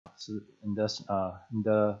是你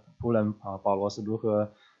的仆人保罗是如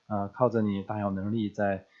何靠着你大有能力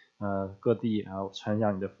在各地传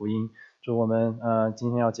扬你的福音。主，我们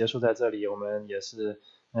今天要结束在这里，我们也是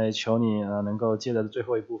求你能够借着最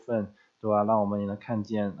后一部分，对吧？让我们也能看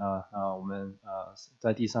见我们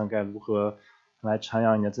在地上该如何来传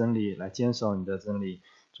扬你的真理，来坚守你的真理。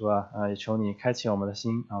主也求你开启我们的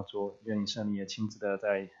心，主，愿你圣灵也亲自的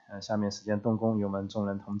在下面时间动工，与我们众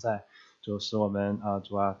人同在。主，使我们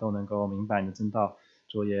主都能够明白你的真道。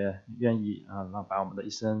主也愿意把我们的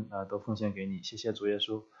一生都奉献给你。谢谢主耶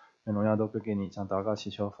稣，愿荣耀都归给你。将祷告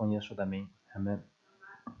祈求奉耶稣的名，阿们。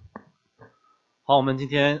好，我们今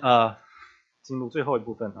天进入最后一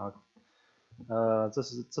部分这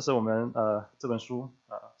是我们这本书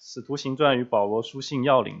使徒行传与保罗书信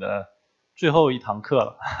要领的最后一堂课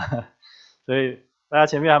了所以大家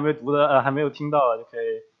前面还没有读的还没有听到的就可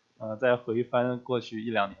以再回翻过去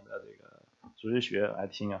1-2年的这个主日学来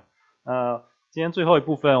听今天最后一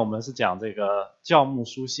部分我们是讲这个教牧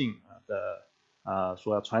书信的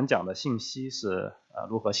所要传讲的信息是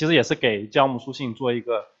如何，其实也是给教牧书信做一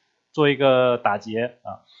个打结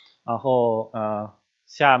然后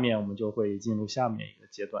下面我们就会进入下面一个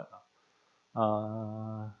阶段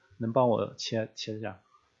能帮我切一下？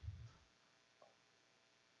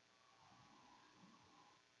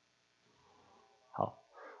好，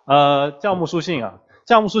教牧书信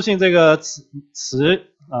教牧书信这个词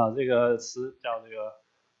这个词叫这个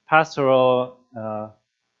pastoral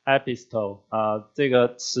epistle 这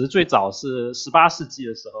个词最早是18世纪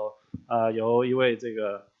的时候由一位这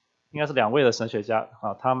个应该是2位的神学家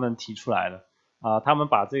他们提出来的他们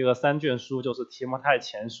把这个3卷书就是提摩太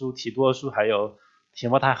前书、提多书还有提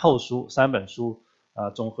摩太后书3本书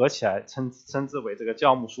总合起来称之为这个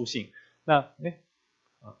教牧书信。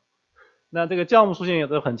那这个教牧书信也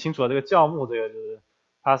都很清楚这个教牧这个就是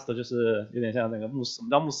pastor 就是有点像那个牧师，我们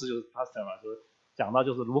知道牧师就是 pastor 嘛，就是讲到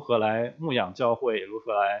就是如何来牧养教会，如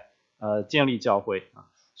何来建立教会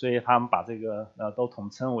所以他们把这个都统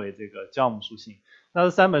称为这个教牧书信。那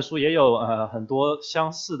这3本书也有很多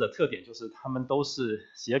相似的特点，就是他们都是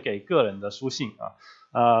写给个人的书信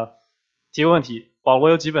提个问题，保罗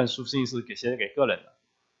有几本书信是写给个人的？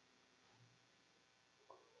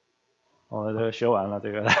这个学完了，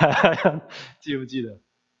这个记不记得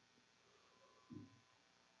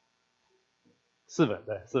？4本，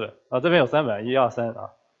对，4本这边有3本，1、2、3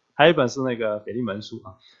还有一本是那个腓利门书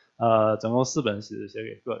总共4本是写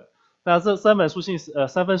给个人。那这3本书信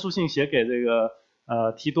3封书信写给这个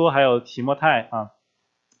提多还有提摩太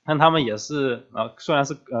但他们也是虽然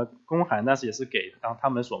是公函，但是也是给他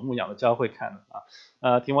们所牧养的教会看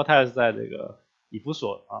的提摩太是在这个以弗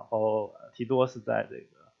所然后提多是在这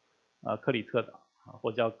个克里特岛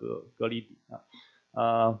或叫格里底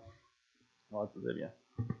我指这边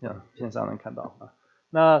片上能看到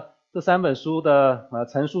那这3本书的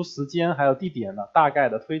成书时间还有地点呢，大概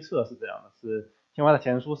的推测是这样的：是提摩太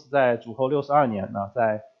前书是在主后62年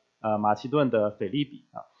在马其顿的腓立比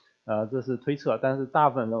这是推测，但是大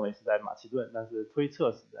部分认为是在马其顿，但是推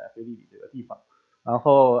测是在腓立比这个地方。然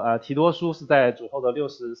后提多书是在主后的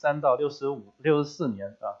63到64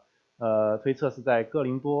年推测是在哥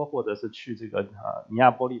林多或者是去这个尼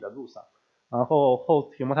亚波利的路上。然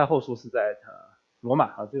后提摩太后书是在罗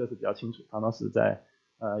马这个是比较清楚，他当时在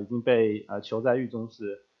已经被囚在狱中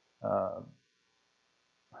是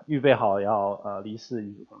预备好要离世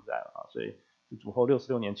与主同在了所以主后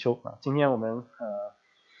66年秋今天我们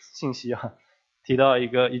信息提到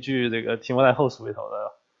一句这个提摩太后书里头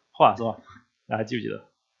的话是吧？大家记不记得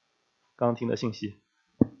刚听的信息？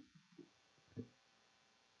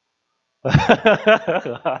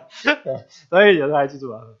所以有人还记住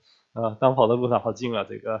了当跑的路上跑近了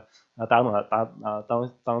这个当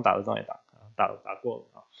打的仗也打过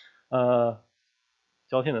了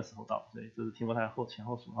交天的时候到，所以这是提摩太前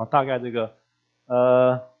后书大概这个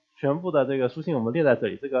全部的这个书信我们列在这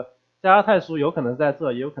里，这个加拉太书有可能在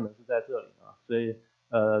这，也有可能是在这里所以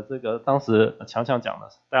这个当时强讲的，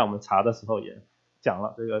在我们查的时候也讲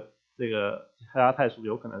了，这个加拉太书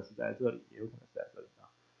有可能是在这里，也有可能是在这里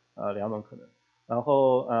2种可能。然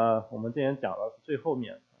后我们今天讲了最后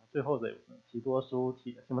这一部分提多书、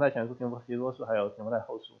提摩太前书、提多书还有提摩太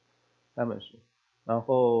后书3本书。然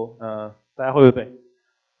后大家会不会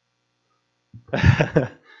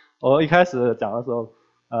我一开始讲的时候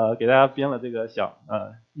给大家编了这个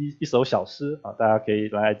一首小诗大家可以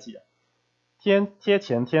来记贴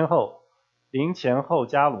前贴后，临前后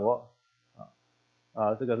加罗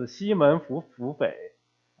这个是西门福北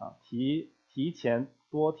提前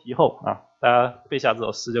多提后大家背下这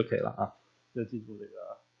首诗就可以了就记住这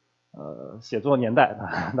个写作年代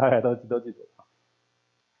大概都记住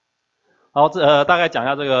好，大概讲一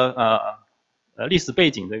下这个历史背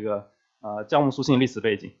景，这个教牧书信历史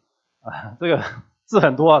背景这个字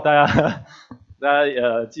很多，大家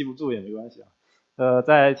记不住也没关系啊。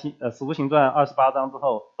在使徒行传28章之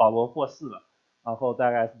后，保罗过世了，然后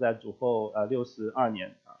大概是在主后62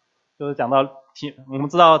年啊，就是讲到我们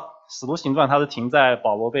知道使徒行传它是停在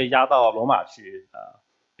保罗被押到罗马去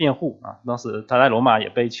辩护啊，当时他在罗马也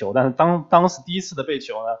被囚，但是当时第一次的被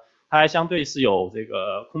囚呢，他还相对是有这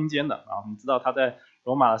个空间的啊。我们知道他在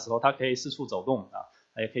罗马的时候，他可以四处走动啊，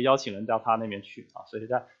也可以邀请人到他那边去啊，所以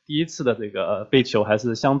他第一次的这个被囚还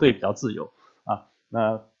是相对比较自由啊。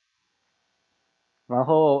然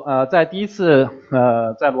后在第一次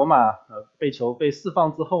在罗马被囚被释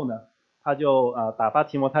放之后呢，他就打发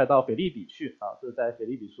提摩太到腓立比去啊，这是在腓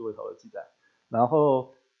立比书里头的记载。然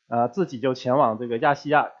后自己就前往这个亚细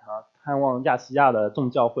亚啊，探望亚细亚的众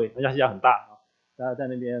教会，亚细亚很大啊，大家在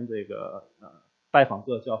那边这个拜访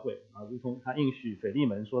各教会啊，如同他应许腓利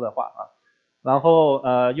门说的话啊。然后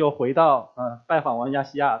又回到拜访完亚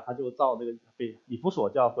细亚，他就到这个以弗所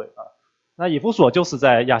教会啊。那以弗所就是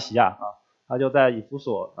在亚细亚啊，他就在以弗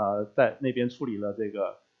所在那边处理了这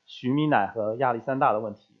个许米乃和亚历山大的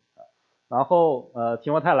问题啊。然后提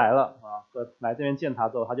摩太来了啊，来这边见他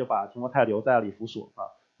之后，他就把提摩太留在了以弗所啊，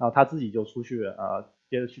然后他自己就出去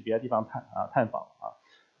接着去别的地方探访啊。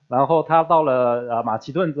然后他到了马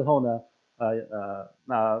其顿之后呢，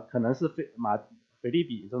那可能是腓立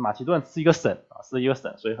比，就是马其顿是一个省啊，是一个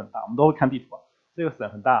省，所以很大，我们都会看地图啊，这个省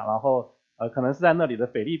很大。然后可能是在那里的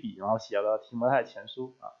腓立比，然后写了提摩太前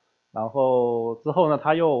书啊。然后之后呢，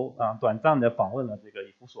他又短暂的访问了这个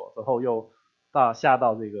以弗所，之后又下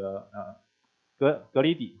到这个格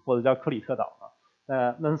里底或者叫克里特岛啊。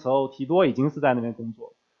那时候提多已经是在那边工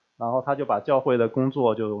作，然后他就把教会的工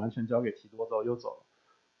作就完全交给提多之后又走了。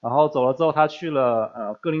然后走了之后，他去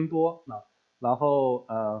了哥林多啊，然后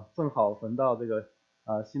正好轮到这个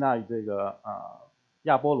希腊语这个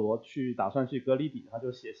亚波罗打算去格里底，他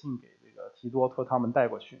就写信给这个提多，托他们带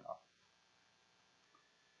过去啊。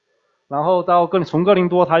然后从哥林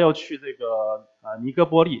多他又去这个尼哥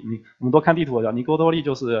波利，我们都看地图叫尼哥波利，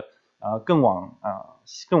就是更往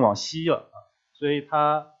西了啊，所以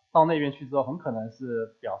他到那边去之后，很可能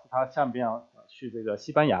是表示他下面要去这个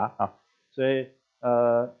西班牙啊，所以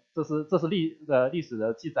这是历史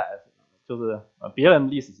的记载，就是别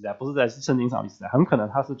人历史记载，不是在圣经上历史记载，很可能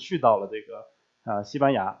他是去到了这个西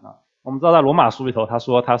班牙啊。我们知道在罗马书里头，他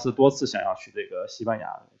说他是多次想要去这个西班牙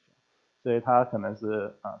的。所以他可能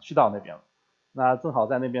是去到那边了，那正好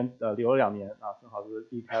在那边留了2年啊，正好是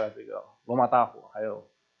避开了这个罗马大火，还有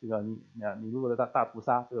这个尼禄的大屠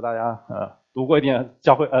杀，这个大家读过一点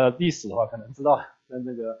教会历史的话，可能知道，在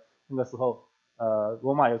那个时候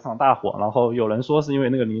罗马有场大火，然后有人说是因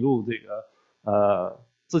为那个尼禄这个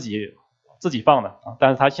自己放的啊，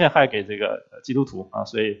但是他陷害给这个基督徒啊，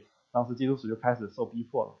所以当时基督徒就开始受逼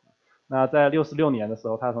迫了。那在66年的时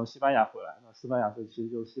候，他从西班牙回来，那西班牙其实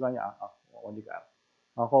就是西班牙啊，我忘记改了。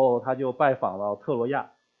然后他就拜访了特罗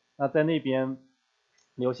亚，那在那边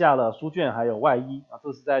留下了书卷还有外衣啊，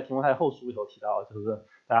这是在提摩太后书里头提到的，就是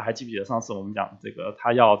大家还记不记得上次我们讲这个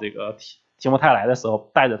他要这个提摩太来的时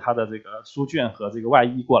候，带着他的这个书卷和这个外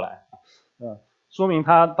衣过来，说明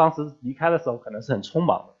他当时离开的时候可能是很匆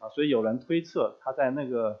忙的啊，所以有人推测他在那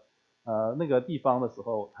个地方的时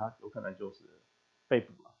候，他有可能就是被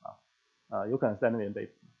捕了。有可能是在那边被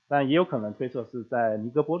捕，但也有可能推测是在尼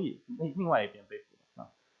哥波利另外一边被捕啊。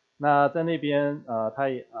那在那边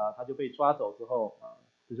他就被抓走之后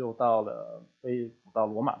就被捕到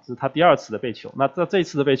罗马，这是他第2次的被囚。那这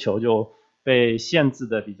次的被囚就被限制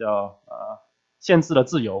了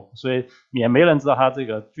自由，所以也没人知道他这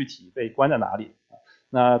个具体被关在哪里。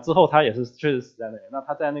那之后他也是确实死在那里。那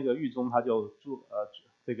他在那个狱中他就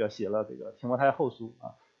这个写了这个提摩太后书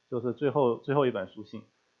啊，就是最后一本书信。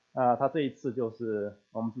他这一次就是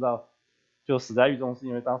我们知道，就死在狱中，是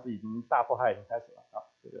因为当时已经大迫害已经开始了啊，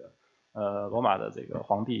这个罗马的这个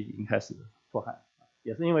皇帝已经开始迫害，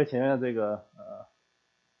也是因为前面的这个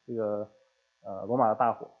罗马的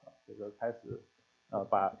大火，这个开始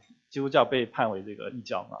把基督教被判为这个异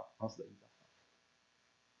教啊，当时的异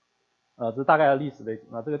教。这是大概的历史背景。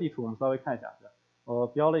那这个地图我们稍微看一下，我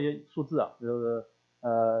标了一些数字啊，就是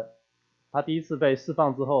他第一次被释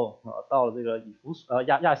放之后到了这个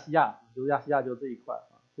亚细亚，就是亚细亚就这一块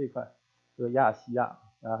这个亚细亚，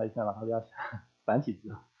大家可以看到它是亚细亚繁体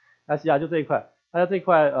字，亚细亚就这一块，他在这一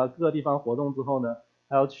块各个地方活动之后呢，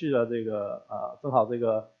他又去了这个正好这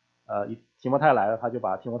个提摩太来了，他就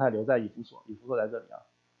把提摩太留在以弗所在这里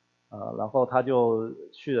然后他就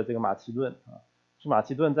去了这个马其顿去马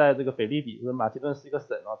其顿，在这个腓立比，就是马其顿是一个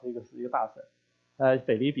省这个是一个大省，在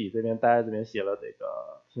腓立比这边待在这边写了这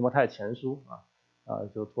个提摩太前书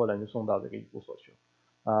就托人就送到这个以弗所去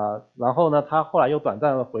了然后呢，他后来又短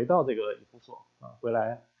暂的回到这个以弗所回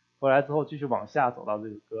来之后继续往下走到这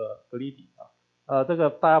个格里底这个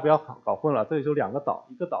大家不要搞混了，这里有2个岛，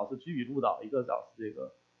一个岛是居比路岛，一个岛是这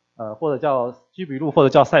个或者叫居比路或者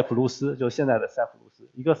叫塞浦路斯，就是现在的塞浦路斯，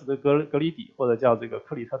一个是这个格里底或者叫这个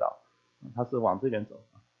克里特岛，它是往这边走。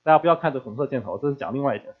大家不要看这红色箭头，这是讲另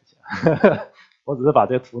外一件事情，我只是把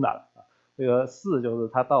这个图拿了这个4就是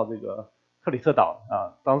他到这个克里特岛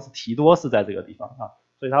当时提多是在这个地方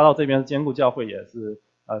所以他到这边兼顾教会也是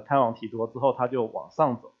看望提多之后，他就往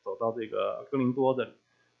上走到这个哥林多这里，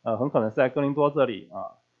很可能是在哥林多这里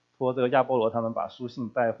托这个亚波罗他们把书信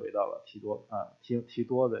带回到了提多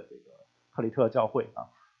的这个克里特教会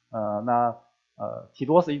那提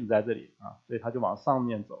多是一直在这里所以他就往上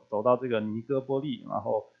面走到这个尼哥波利，然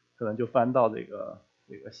后可能就翻到这个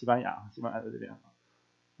西班牙在这边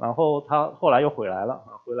然后他后来又回来了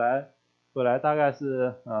回来大概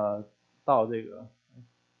是到这个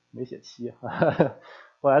没写期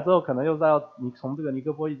回来之后可能又从这个尼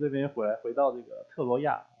哥波利这边回到这个特罗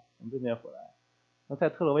亚，从这边回来，那在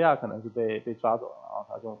特罗亚可能是被抓走了，然后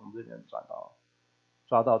他就从这边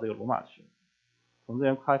抓到这个罗马去，从这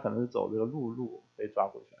边他可能是走这个陆路被抓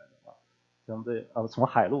过去的从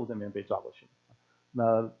海路这边被抓过去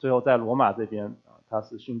那最后在罗马这边他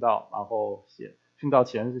是殉道，然后殉道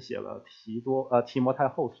前是写了提摩太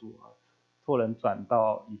后书托人转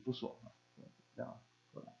到以弗所这样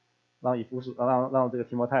让这个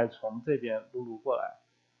提摩太从这边陆路过来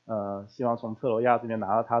希望从特罗亚这边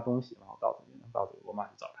拿到他东西，然后到这个罗马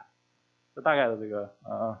去找他，这大概的这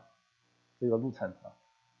个路程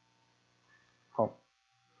好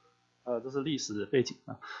这是历史背景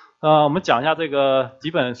我们讲一下这个这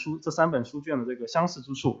3本书卷的这个相似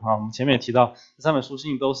之处我们前面也提到这3本书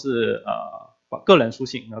信都是个人书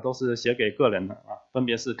信都是写给个人的分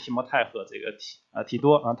别是提摩太和这个提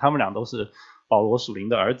多他们俩都是保罗属灵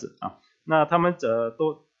的儿子那他们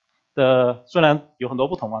虽然有很多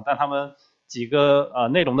不同但他们几个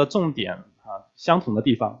内容的重点相同的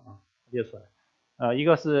地方列出来一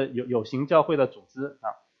个是有形教会的组织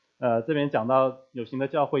这边讲到有形的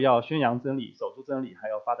教会要宣扬真理，守住真理，还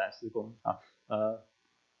有发展事工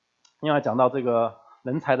另外讲到这个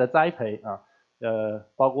人才的栽培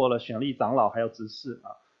包括了选立长老还有执事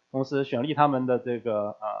同时选立他们的这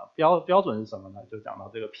个标准是什么呢？就讲到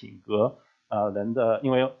这个品格人的，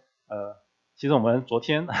因为其实我们昨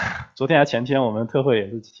天还前天我们特会也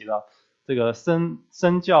是提到这个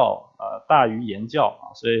身教大于言教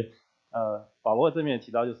所以保罗这边也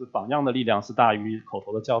提到就是榜样的力量是大于口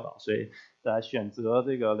头的教导，所以在选择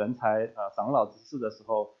这个人才长老执事的时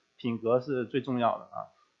候品格是最重要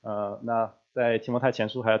的那在提摩太前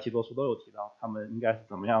书还有提多书都有提到他们应该是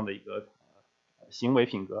怎么样的一个行为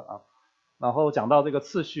品格然后讲到这个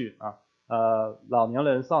次序老年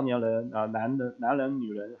人少年人男人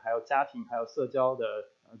女人还有家庭还有社交的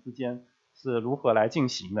之间是如何来进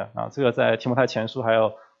行的这个在提摩太前书还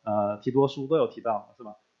有提多书都有提到是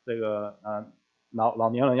吧这个老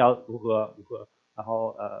年人要如何然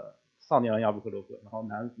后少年人要如何然后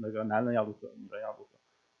男人要如何女人要如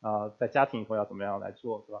何在家庭以后要怎么样来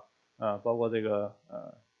做是吧包括这个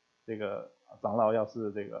长老要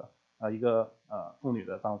是这个一个妇女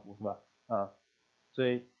的丈夫是吧所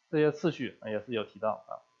以这些次序也是有提到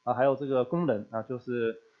还有这个工人就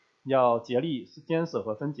是要竭力坚守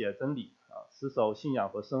和分解真理持守信仰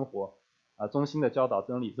和生活忠心的教导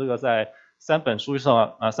真理，这个在3本书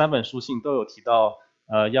信都有提到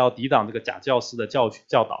要抵挡这个假教师的教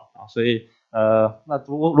导所以那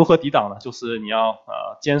如何抵挡呢？就是你要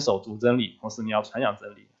坚守主真理，同时你要传扬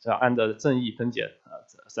真理，要按着正义分解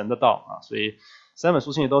神的道所以3本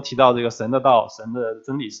书信都提到这个神的道神的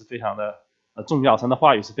真理是非常的重要，神的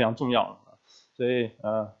话语是非常重要的所以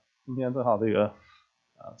今天正好这个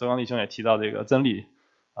周刚弟兄也提到这个真理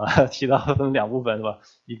提到分2部分是吧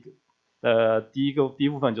第一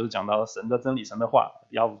部分就是讲到神的真理神的话，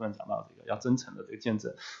第2部分讲到这个要真诚的这个见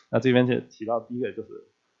证那这边就提到第一个就是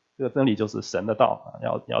这个真理就是神的道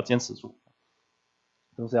要坚持住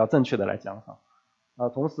就是要正确的来讲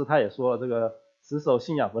同时他也说了这个持守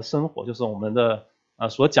信仰和生活就是我们的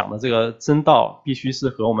所讲的这个真道必须是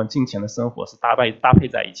和我们敬虔的生活是搭配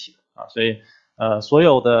在一起的所以所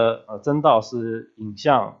有的真道是引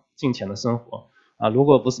向敬虔的生活如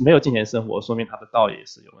果不是没有敬虔生活，说明他的道也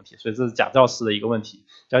是有问题，所以这是假教师的一个问题。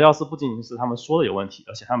假教师不仅仅是他们说的有问题，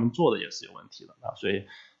而且他们做的也是有问题的所以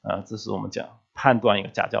这是我们讲判断一个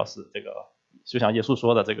假教师这个就像耶稣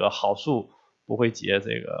说的这个好树不会结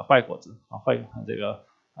这个坏果子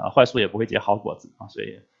坏树也不会结好果子所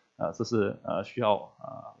以这是需要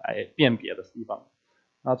来辨别的地方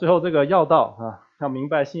最后这个要道要明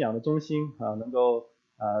白信仰的中心能够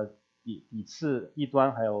抵斥异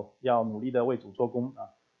端，还有要努力的为主做工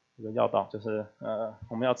这个要道就是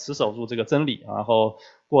我们要持守住这个真理，然后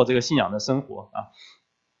过这个信仰的生活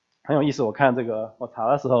很有意思。我看这个我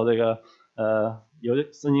查的时候，这个有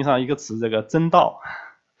圣经上一个词，这个真道。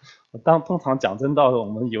通常讲真道的，我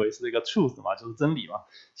们以为是这个 truth 嘛，就是真理嘛。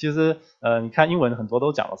其实你看英文很多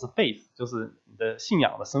都讲的是 faith， 就是你的信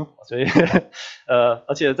仰的生活。所以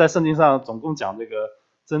而且在圣经上总共讲这个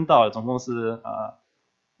真道，总共是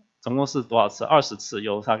多少次？20次，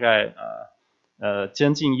有大概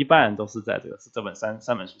将近一半都是在这本三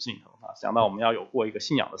本书信里头讲到我们要有过一个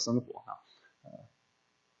信仰的生活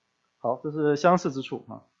好，这是相似之处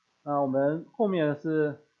那我们后面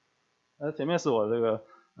是前面是我这个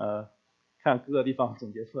看各个地方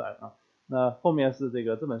总结出来的那后面是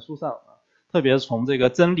这本书上特别是从这个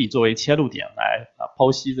真理作为切入点来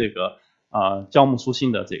剖析这个教牧书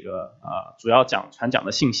信的这个主要传讲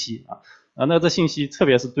的信息那这信息特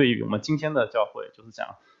别是对于我们今天的教会，就是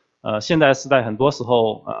讲现代时代很多时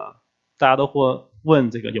候大家都会问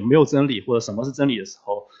这个有没有真理或者什么是真理的时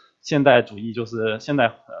候，现代主义就是现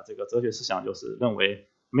代这个哲学思想就是认为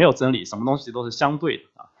没有真理，什么东西都是相对的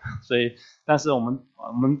所以但是我们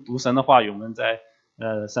读神的话语，我们在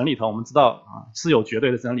神里头我们知道是有绝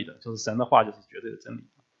对的真理的，就是神的话就是绝对的真理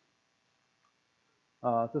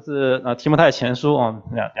这是提摩太前书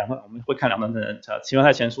两段我们会看两段的提摩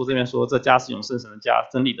太前书这边说，这家是永生神的家，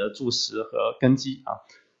真理的柱石和根基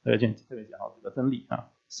特别讲到这个真理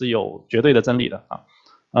是有绝对的真理的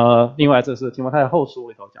另外这是提摩太后书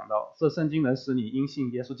里头讲到，这圣经能使你因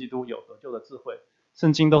信耶稣基督有得救的智慧，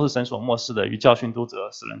圣经都是神所默示的，于教训督责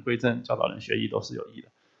使人归正，教导人学义都是有益的，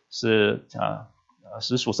是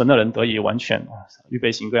使属神的人得以完全预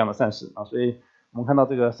备行各样的善事所以我们看到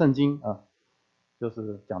这个圣经就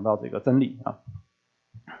是讲到这个真理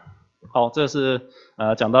好，这是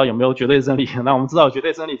讲到有没有绝对的真理。那我们知道绝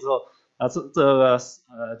对真理之后这个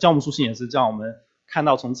教牧书信也是叫我们看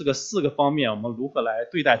到从这个4个方面我们如何来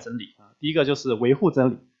对待真理第一个就是维护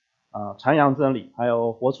真理传扬真理，还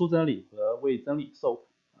有活出真理和为真理受苦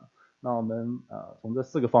那我们从这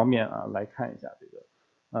4个方面来看一下这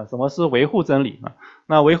个什么是维护真理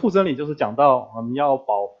那维护真理就是讲到我们要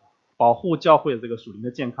保护教会的这个属灵的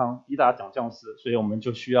健康，依大讲教师，所以我们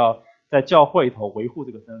就需要在教会里头维护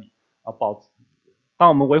这个真理当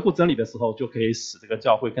我们维护真理的时候，就可以使这个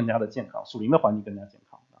教会更加的健康，属灵的环境更加健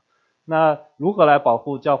康那如何来保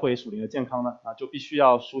护教会属灵的健康呢就必须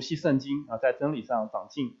要熟悉圣经在真理上长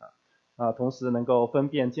进同时能够分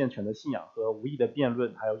辨健全的信仰和无益的辩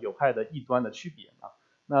论，还有有害的异端的区别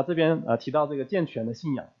那这边提到这个健全的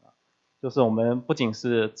信仰就是我们不仅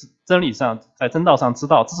是真理上在真道上知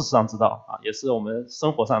道，知识上知道也是我们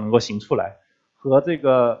生活上能够行出来，和这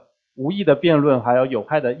个无益的辩论还有有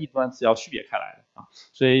害的异端是要区别开来的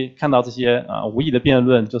所以看到这些无益的辩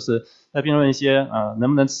论，就是在辩论一些能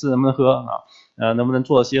不能吃能不能喝能不能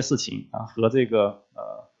做一些事情和这个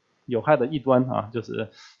有害的异端就是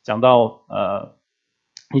讲到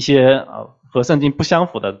一些和圣经不相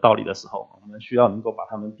符的道理的时候，我们需要能够把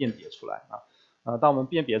它们辨别出来当我们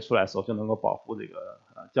辨别出来的时候，就能够保护这个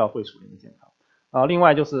教会属灵的健康另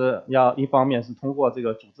外就是要一方面是通过这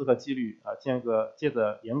个组织和纪律借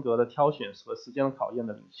着严格的挑选和时间的考验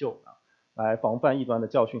的领袖来防范异端的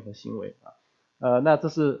教训和行为那这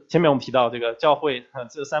是前面我们提到这个教会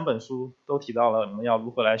这3本书都提到了我们要如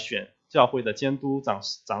何来选教会的监督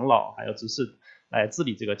长老还有执事来治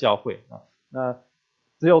理这个教会那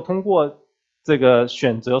只有通过这个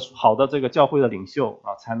选择好的这个教会的领袖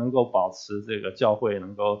才能够保持这个教会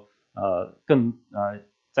能够更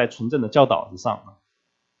在纯正的教导之上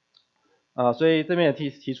所以这边也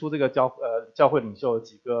提出这个教会领袖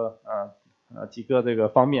几个这个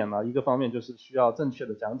方面一个方面就是需要正确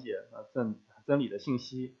的讲解真理的信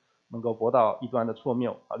息，能够驳倒异端的错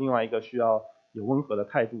谬另外一个需要有温和的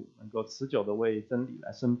态度，能够持久的为真理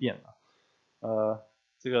来申辩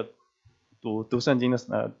这个读圣经的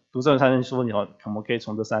读这3本书，我们可以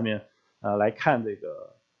从这3面来看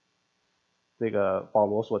这个保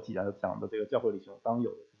罗所讲的这个教会领袖当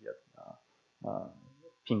有的这些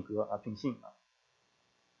品格品性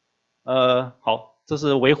好，这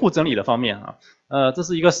是维护真理的方面这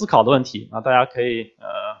是一个思考的问题大家可以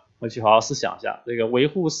回去好好思想一下，这个维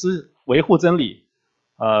护真理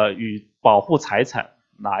与保护财产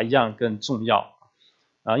哪一样更重要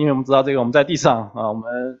因为我们知道这个我们在地上我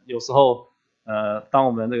们有时候当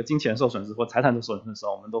我们这个金钱受损失或财产受损失的时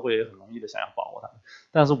候，我们都会很容易的想要保护它们，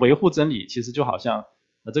但是维护真理其实就好像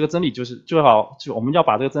这个真理就我们要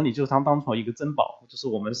把这个真理就当成一个珍宝，就是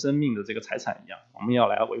我们生命的这个财产一样，我们要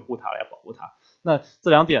来维护它来保护它那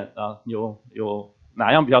这2点有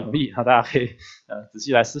哪样比较容易啊？大家可以仔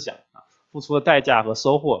细来思想啊，付出的代价和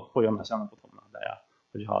收获会有哪项的不同呢？大家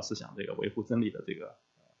回去好好思想这个维护真理的这个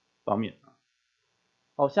方面啊。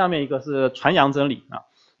好，下面一个是传扬真理啊。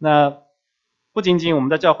那不仅仅我们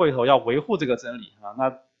在教会头要维护这个真理啊，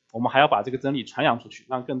那我们还要把这个真理传扬出去，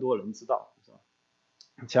让更多人知道。是吧？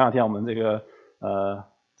前两天我们这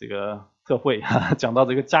个特会讲到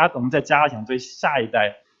这个我们在加强对下一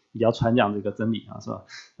代也要传讲这个真理啊，是吧？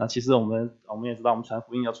那其实我们也知道，我们传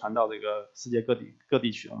福音要传到这个世界各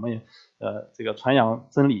地去，我们也这个传扬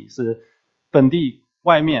真理是本地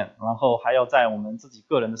外面，然后还要在我们自己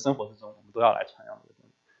个人的生活之中，我们都要来传扬这个真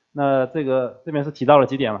理。那这边是提到了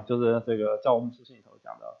几点了，就是这个教牧书信里头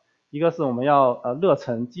讲的，一个是我们要热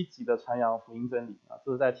忱积极的传扬福音真理啊，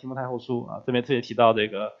这是在提摩太后书啊这边特别提到这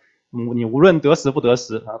个，你无论得时不得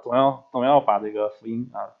时啊，总要把这个福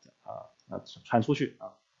音传出去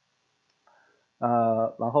啊。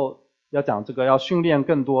然后要讲这个要训练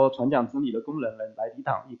更多传讲真理的工人来抵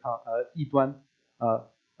挡异端，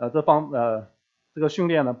这个训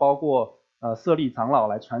练呢包括设立长老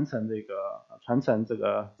来传承这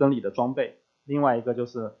个真理的装备，另外一个就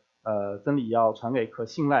是真理要传给可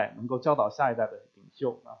信赖能够教导下一代的领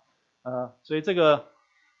袖啊，所以这个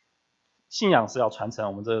信仰是要传承，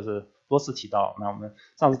我们这个是多次提到。那我们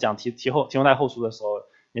上次讲提摩太后书的时候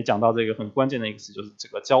也讲到这个很关键的一个词，就是这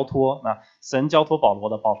个交托。那神交托保罗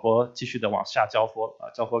的，保罗继续的往下交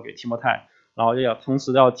托给提摩太，然后同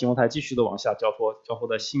时要提摩太继续的往下交托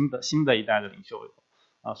的新的一代的领袖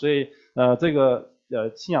啊，所以这个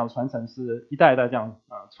信仰传承是一代一代这样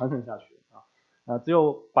传承下去只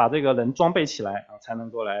有把这个人装备起来才能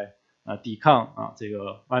够来抵抗这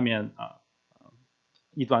个外面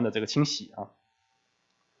异端的这个侵袭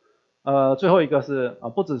最后一个是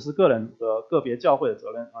不只是个人和个别教会的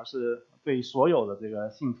责任，而是对所有的这个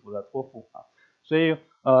信徒的托付所以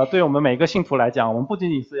对我们每个信徒来讲，我们不仅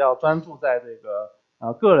仅是要专注在这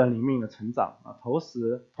个个人灵命的成长同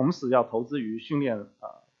时要投资于训练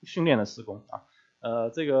的施工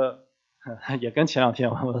这个也跟前两天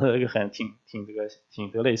我们这个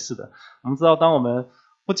挺类似的。我们知道，当我们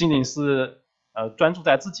不仅仅是专注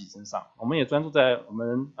在自己身上，我们也专注在我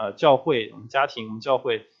们教会、我们家庭、我们教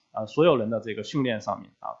会所有人的这个训练上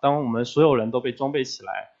面当我们所有人都被装备起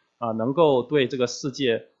来能够对这个世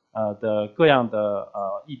界的各样的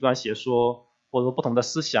异端邪说或者说不同的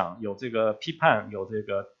思想有这个批判，有这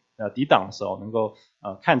个抵挡的时候，能够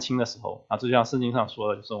看清的时候就像圣经上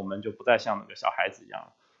说的，就是我们就不再像那个小孩子一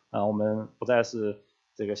样我们不再是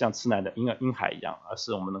这个像吃奶的婴孩一样，而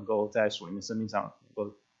是我们能够在属灵的生命上能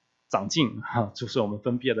够长进就是我们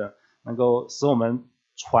分别的能够使我们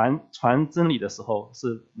传真理的时候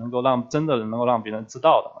是能够让真的人能够让别人知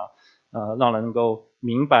道的让人能够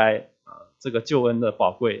明白这个救恩的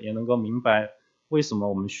宝贵，也能够明白为什么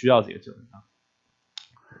我们需要这个救恩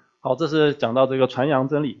好，这是讲到这个传扬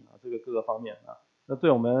真理这个各个方面那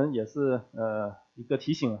对我们也是一个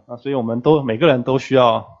提醒所以我们每个人都需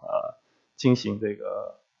要进行这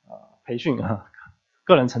个培训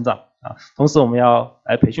个人成长同时我们要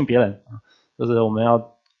来培训别人就是我们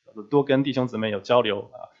要多跟弟兄姊妹有交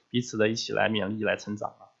流彼此的一起来勉励来成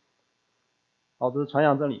长好，这是传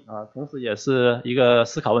扬真理同时也是一个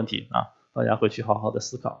思考问题大家回去好好的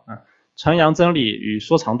思考传扬真理与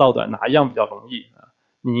说长道短哪一样比较容易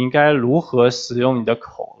你应该如何使用你的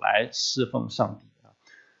口来侍奉上帝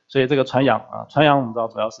所以这个传扬我们知道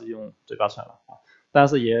主要是用嘴巴传但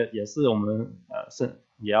是也是我们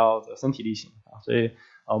也要身体力行所以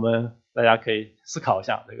我们大家可以思考一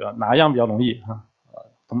下这个哪一样比较容易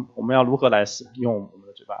我们要如何来用我们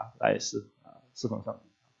的嘴巴来侍奉上帝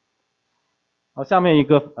好，下面一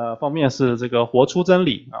个方面是这个活出真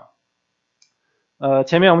理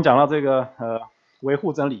前面我们讲到这个维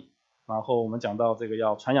护真理，然后我们讲到这个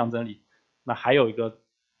要传扬真理，那还有一个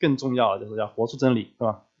更重要的就是要活出真理，是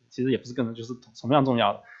吧？其实也不是更就是同样重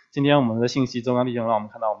要的。今天我们的信息中央弟兄让我们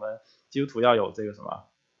看到，我们基督徒要有这个什么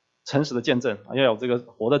诚实的见证要有这个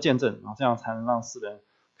活的见证这样才能让世人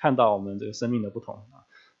看到我们这个生命的不同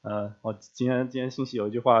我今天信息有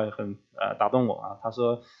一句话很打动我他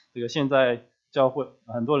说这个现在教会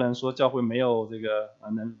很多人说教会没有这个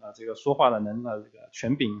这个说话的这个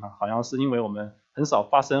权柄好像是因为我们很少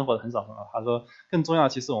发声或者很少他说更重要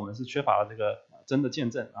其实我们是缺乏了这个真的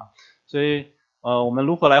见证所以我们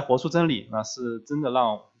如何来活出真理那是真的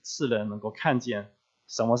让世人能够看见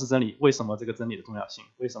什么是真理，为什么这个真理的重要性，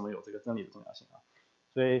为什么有这个真理的重要性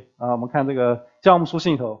所以我们看这个教牧书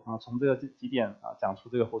信里头从这个几点讲出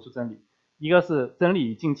这个活出真理，一个是真理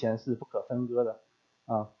与金钱是不可分割的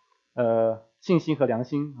信心和良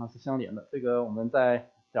心是相连的，这个我们在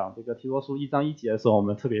讲这个提多书1章1节的时候我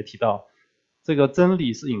们特别提到这个真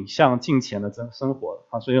理是引向敬虔的生活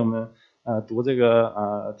啊，所以我们读这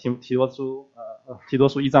个提多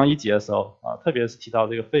书1章1节的时候啊，特别是提到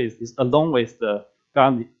这个 faith is along with the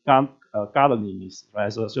godliness 来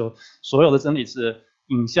说，就所有的真理是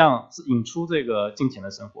引出这个敬虔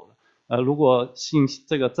的生活的。如果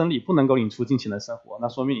这个真理不能够引出敬虔的生活，那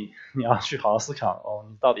说明你要去好好思考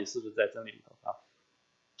你到底是不是在真理里头啊。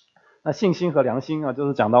那信心和良心啊，就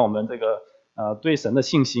是讲到我们这个对神的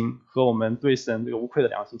信心和我们对神这个无愧的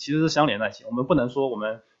良心其实是相连在一起。我们不能说我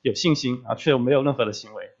们有信心啊，却没有任何的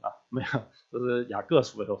行为啊，没有，就是雅各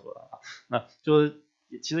书里头说的啊。那就是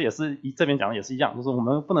其实也是这边讲的也是一样，就是我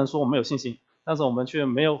们不能说我们有信心，但是我们却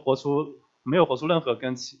没有活出任何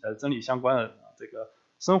跟真理相关的这个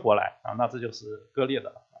生活来啊，那这就是割裂的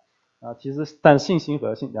了啊。其实但信心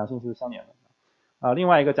和良心是相连的啊。另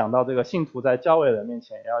外一个讲到这个信徒在教会人面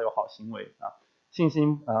前也要有好行为啊。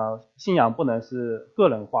信仰不能是个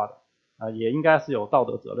人化的也应该是有道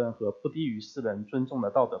德责任和不低于世人尊重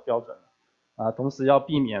的道德标准同时要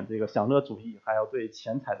避免这个享乐主义，还有对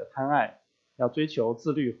钱财的贪爱，要追求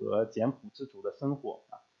自律和简朴知足的生活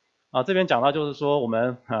这边讲到就是说我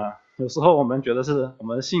们有时候我们觉得是我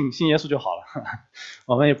们信耶稣就好了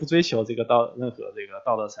我们也不追求这个任何这个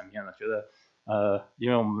道德层面了，觉得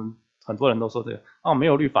因为我们很多人都说这个没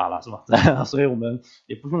有律法了是吧所以我们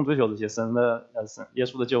也不用追求这些耶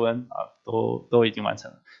稣的救恩都已经完成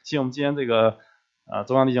了。其实我们今天这个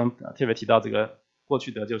中央弟兄特别提到这个过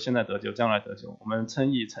去得救，现在得救，将来得救，我们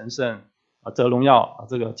称义成圣得荣耀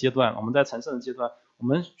这个阶段，我们在成圣的阶段，我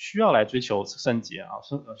们需要来追求圣洁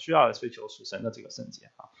需要来追求属神的这个圣洁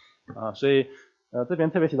所以这边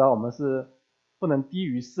特别提到我们是不能低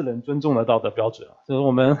于世人尊重的道德标准就是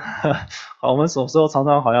我们我们有时候常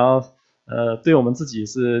常好像对我们自己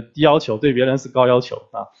是低要求，对别人是高要求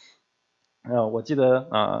我记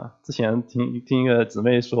得之前听一个姊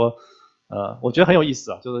妹说我觉得很有意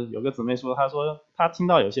思就是有个姊妹说，她说她听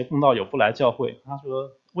到有些慕道友不来教会，她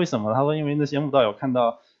说为什么？她说因为那些慕道友看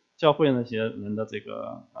到教会那些人的这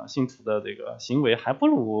个信徒的这个行为还不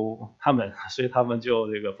如他们，所以他们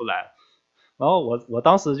就这个不来。然后我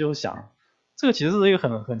当时就想，这个其实是一个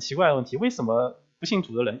很奇怪的问题，为什么不信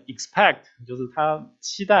主的人 expect 就是他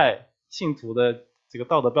期待信徒的这个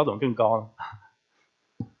道德标准更高呢？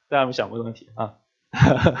大家有没有想过这个问题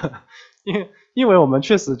因为我们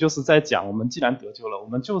确实就是在讲，我们既然得救了，我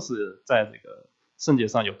们就是在这个圣洁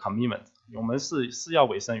上有 commitment， 我们是要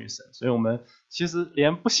委身于神，所以我们其实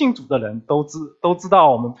连不信主的人都知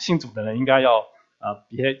道，我们不信主的人应该要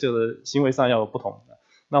就是行为上要有不同的。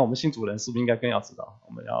那我们信主人是不是应该更要知道，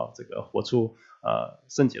我们要这个活出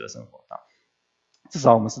圣洁的生活至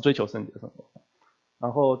少我们是追求圣洁的生活。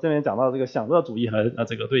然后这边讲到这个享乐主义和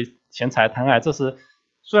这个对钱财贪爱，这是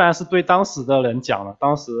虽然是对当时的人讲了，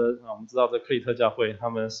当时我们知道这克里特教会他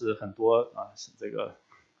们是很多这个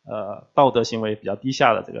道德行为比较低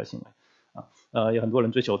下的这个行为有很多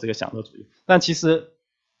人追求这个享乐主义，但其实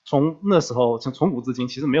从那时候从古至今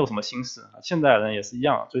其实没有什么新事现在人也是一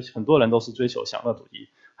样，很多人都是追求享乐主义，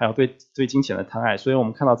还有对金钱的贪爱，所以我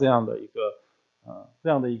们看到这样的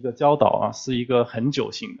一个教导是一个很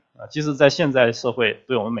久性的即使在现在社会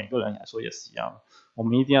对我们每个人来说也是一样的，我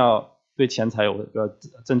们一定要对钱财有一个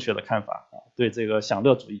正确的看法对这个享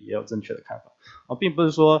乐主义也有正确的看法并不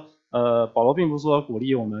是说保罗并不是说鼓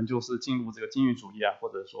励我们就是进入这个禁欲主义或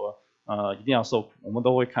者说一定要受苦，我们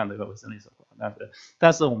都会看这个真理生活，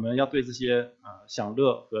但是我们要对这些享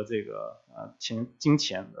乐和这个金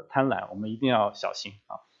钱的贪婪我们一定要小心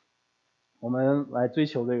我们来追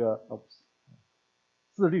求这个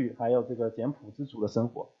自律还有这个简朴知足的生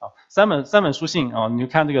活三本书信你就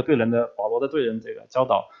看这个保罗的对人这个教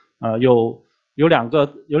导有两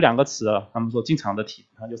个词他们说经常的提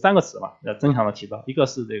有三个词嘛经常的提到，一个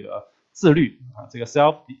是这个自律这个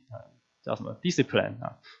self 叫什么 discipline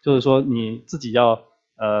就是说你自己要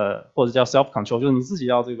或者叫 self control， 就是你自己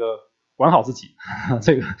要这个管好自己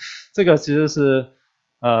这个其实是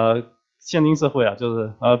现今社会就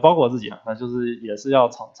是包括我自己就是也是要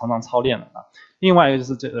常常操练的另外一个就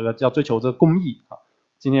是这个要追求这个公义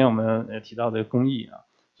今天我们也提到这个公义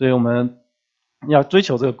所以我们要追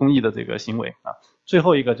求这个公义的这个行为最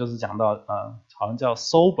后一个就是讲到好像叫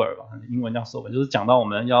sober 吧，英文叫 sober， 就是讲到我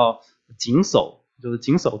们要谨守，就是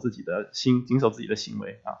谨守自己的心，谨守自己的行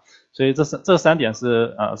为所以这三点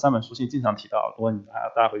是三本书信经常提到，如果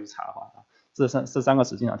大家回去查的话这三个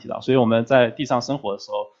词经常提到，所以我们在地上生活的时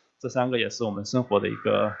候，这三个也是我们生活的一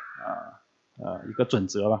个准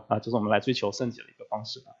则吧就是我们来追求圣洁的一个方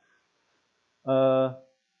式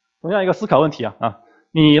同样一个思考问题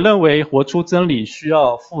你认为活出真理需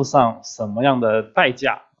要付上什么样的代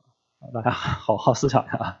价大家好好思考一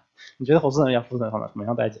下你觉得活出真理要付上什么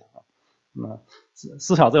样的代价那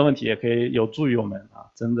思考这个问题也可以有助于我们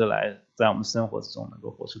真的来在我们生活之中能够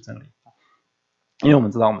活出真理，因为我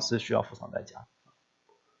们知道我们是需要付上代价。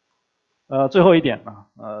最后一点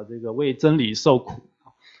这个为真理受苦。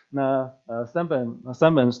那三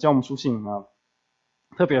本教牧书信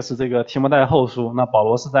特别是这个提摩太后书，那保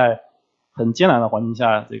罗是在很艰难的环境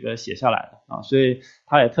下这个写下来的所以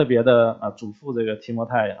他也特别的嘱咐这个提摩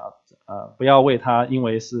太不要为他因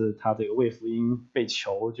为是他这个为福音被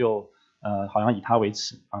囚就好像以他为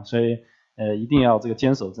耻所以一定要这个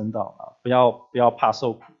坚守真道不要怕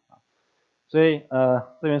受苦所以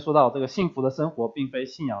这边说到这个幸福的生活并非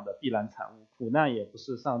信仰的必然产物，苦难也不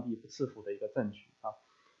是上帝不赐福的一个证据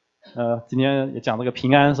今天也讲这个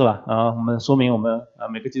平安是吧我们说明我们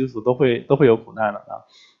每个基督徒都会有苦难的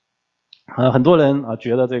很多人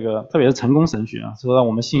觉得这个特别是成功神学说让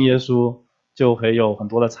我们信耶稣就会有很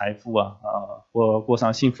多的财富或过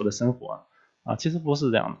上幸福的生活其实不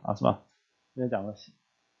是这样的是吧？今天讲的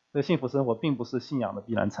这个幸福生活并不是信仰的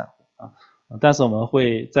必然产物但是我们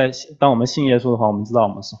会当我们信耶稣的话，我们知道我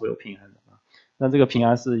们是会有平安的那这个平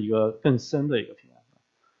安是一个更深的一个平安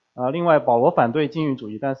另外保罗反对禁欲主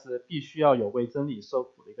义，但是必须要有为真理受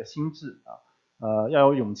苦的一个心智要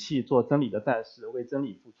有勇气做真理的战士，为真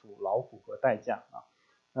理付出劳苦和代价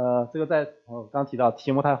这个在刚提到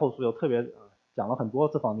提摩太后书有特别讲了很多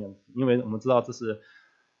这方面的，因为我们知道这是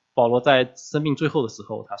保罗在生命最后的时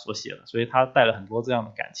候他所写的，所以他带了很多这样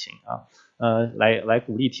的感情来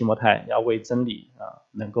鼓励提摩太要为真理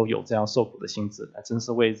能够有这样受苦的心智，来真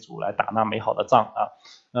是为主来打那美好的仗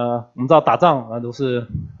我们知道打仗都是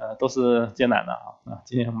艰难的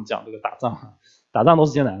今天我们讲这个打仗都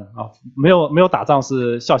是艰难的没有打仗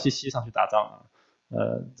是笑嘻嘻上去打仗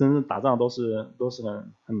真正打仗都是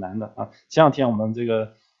很难的前两天我们这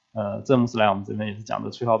个郑牧师来我们这边也是讲的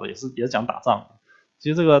崔浩的也是讲打仗其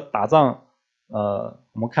实这个打仗我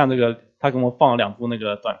们看这个他给我们放了2部那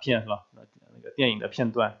个短片是吧那个电影的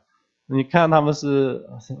片段你看他们是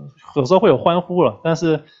有时候会有欢呼了但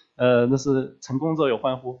是那是成功之后有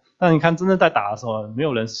欢呼但你看真正在打的时候没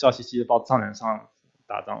有人笑嘻嘻的到战场上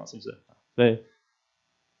打仗是不是所以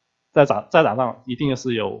在打仗一定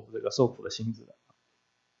是有这个受苦的心智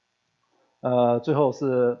的最后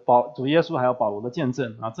是主耶稣还有保罗的见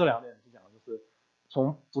证这2点讲的就是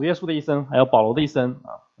从主耶稣的一生还有保罗的一生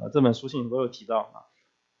这本书信都有提到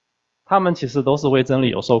他们其实都是为真理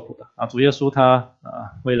有受苦的主耶稣他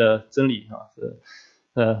为了真理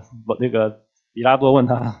那个比拉多问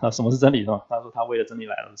他什么是真理是吧？他说他为了真理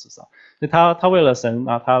来到世上，所以他为了神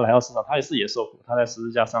他来到世上，他也受苦，他在十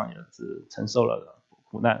字架上也是承受了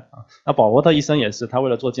苦难那保罗的一生也是他为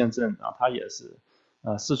了做见证他也是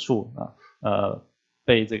四处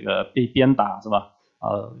被鞭打是吧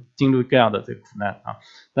经历各样的这个苦难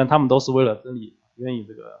但他们都是为了真理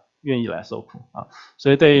愿意来受苦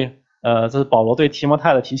所以这是保罗对提摩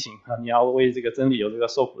太的提醒你要为这个真理有这个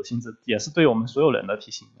受苦的心智，也是对我们所有人的提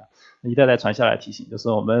醒一代代传下来的提醒，就是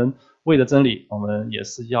我们为了真理，我们也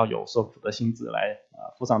是要有受苦的心智来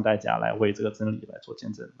付上代价，来为这个真理来做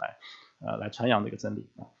见证，来传扬这个真理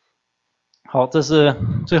好，这是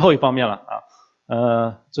最后一方面了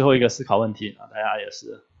最后一个思考问题大家也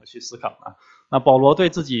是回去思考那保罗对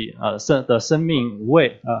自己的生命无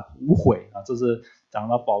悔这是讲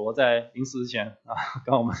到保罗在临死之前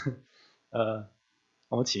刚我们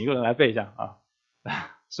请一个人来背一下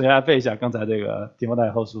谁来背一下刚才这个提摩太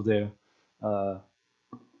后书这个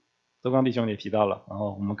周刚弟兄也提到了，然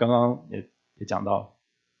后我们刚刚也讲到了，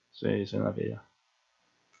所以谁来背一下？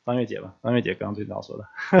张月姐吧，张月姐刚刚最早说的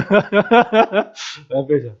来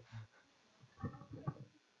背一下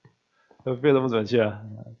背得不准确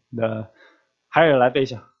那还有人来背一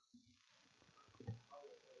下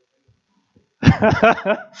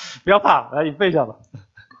不要怕，来你背一下吧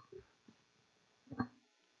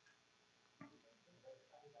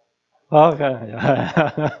好看一下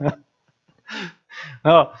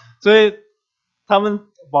然后所以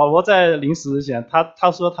保罗在临死之前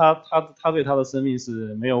他说他对他的生命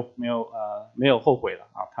是没有后悔的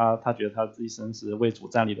他觉得他一生是为主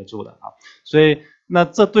站立得住的所以那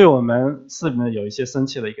这对我们是不是有一些深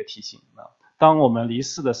切的一个提醒当我们离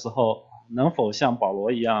世的时候能否像保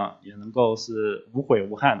罗一样也能够是无悔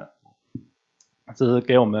无憾的这是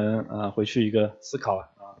给我们回去一个思考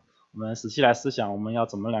我们仔细来思想我们要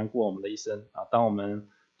怎么来过我们的一生当我们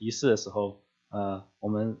离世的时候我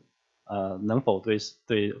们能否对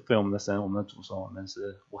我们的神我们的主说我们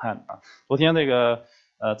是无憾昨天那个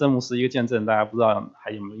郑牧师一个见证大家不知道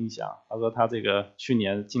还有没有印象他说他这个去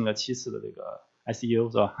年进了7次的这个 ICU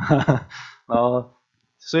是吧然后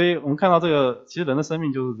所以我们看到这个其实人的生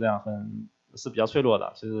命就是这样是比较脆弱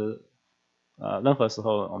的其实任何时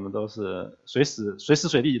候我们都是随时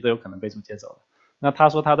随地都有可能被主接走的。那他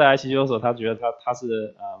说他在 ICU 的时候，他觉得他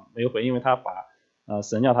是没有回应，因为他把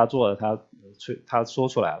神要他做的他说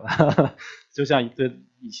出来了，就像对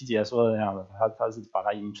以西结说的那样的，他是把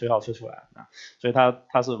他已经吹号吹出来了，所以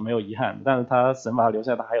他是没有遗憾，但是他神把他留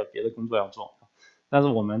下，他还有别的工作要做。但是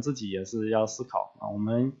我们自己也是要思考我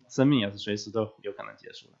们生命也是随时都有可能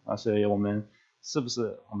结束的所以我们是不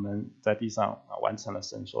是我们在地上完成了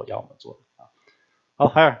神所要我们做的好，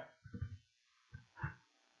海尔，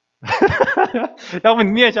要不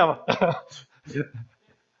你念一下吧。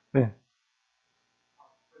对，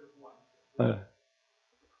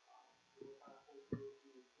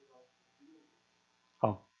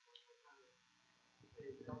好。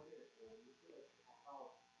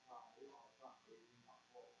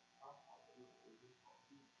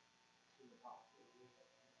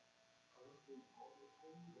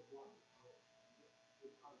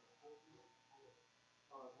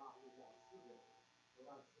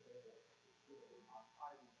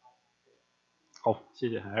好，谢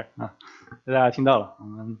谢海尔大家听到了，我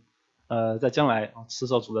们在将来持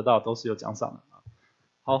守主的道都是有奖赏的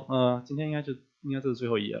好，今天应该这是最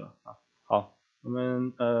后一页了好，我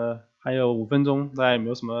们还有5分钟，大家有没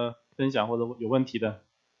有什么分享或者有问题的？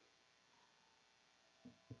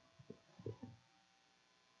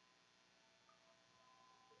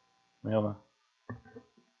没有吗？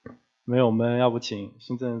没有，我们要不请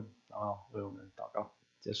新政为我们祷告，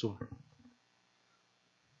结束了。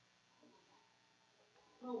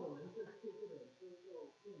那我们这次这本书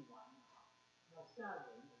就念完了那下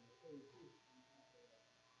轮我们会进行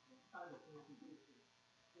3个星期，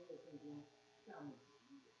就是新的圣经项目题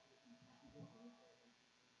的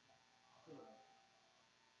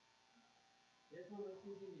结束了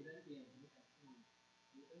星期里的点，我们想是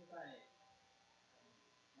提升在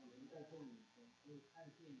我们在这里可以看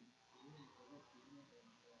见前面和在前面的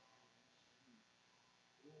一个实例，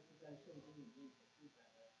无论是在圣经里面所记载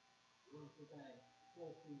的，无论是在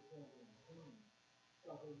过去这2000年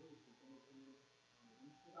教会历史中心我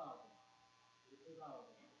们知道的、不知道的、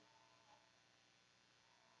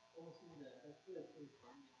中心的在各处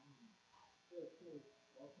传扬你、各处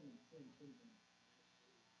劳动你见证的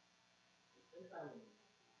也真在我们，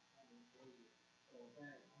让我们可以走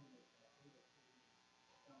在他们的脚中的后面，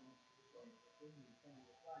让我们持守你的真理，在你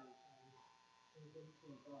的话语上面深深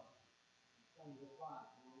建造，让你的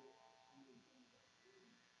话成为我们生命中的指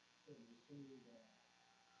引，是我们生命的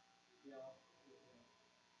指标，就是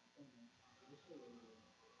让我们不是为人，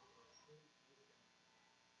心思想，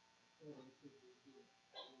个人去决定，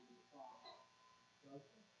用你话标准，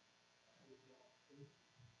目标遵循，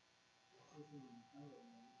谢谢你当我们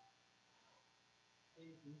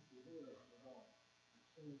先行起路的时候，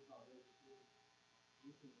圣灵保卫师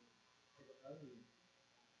提醒这个儿女，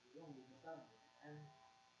使用你的道理安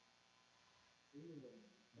指引我们，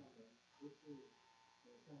让我们不是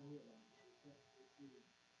走向灭亡，不是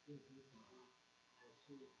变形起路，而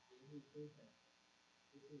是严厉规整，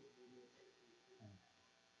不是随流随去。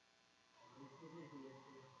我们谢谢主耶稣，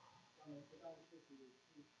让我们不但自己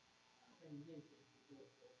去在你面前去做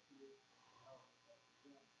投资，然后不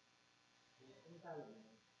用也恩待我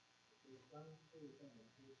们，可以专注在你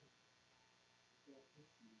身上，做自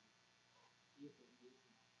己彼此彼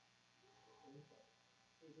此遵守。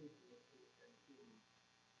谢谢主耶稣，感谢你，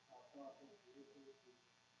祷告奉主耶稣基督。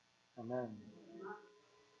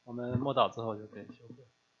我们默祷之后就可以休会。